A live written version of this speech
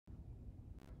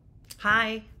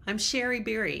Hi, I'm Sherry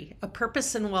Beery, a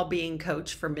purpose and well-being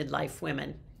coach for midlife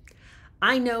women.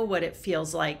 I know what it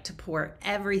feels like to pour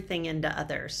everything into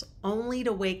others, only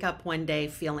to wake up one day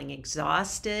feeling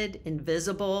exhausted,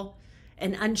 invisible,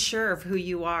 and unsure of who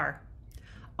you are.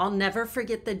 I'll never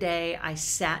forget the day I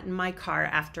sat in my car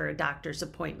after a doctor's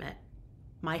appointment.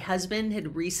 My husband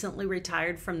had recently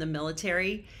retired from the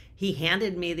military. He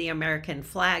handed me the American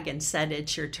flag and said,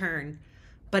 "It's your turn."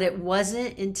 But it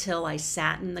wasn't until I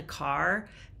sat in the car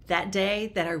that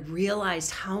day that I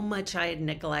realized how much I had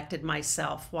neglected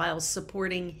myself while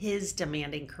supporting his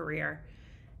demanding career,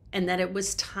 and that it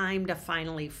was time to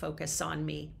finally focus on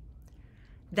me.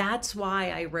 That's why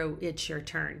I wrote It's Your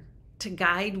Turn, to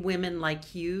guide women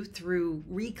like you through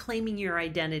reclaiming your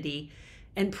identity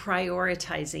and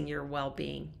prioritizing your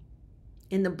well-being.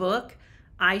 In the book,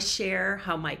 I share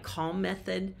how my C.A.L.M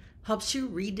method helps you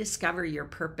rediscover your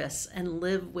purpose and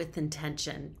live with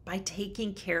intention by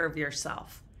taking care of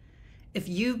yourself. If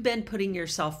you've been putting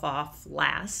yourself off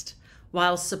last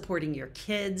while supporting your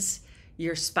kids,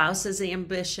 your spouse's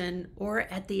ambition, or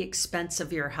at the expense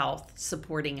of your health,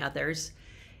 supporting others,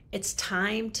 it's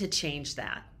time to change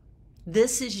that.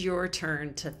 This is your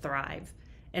turn to thrive,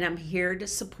 and I'm here to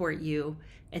support you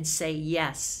and say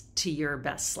yes to your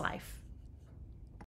best life.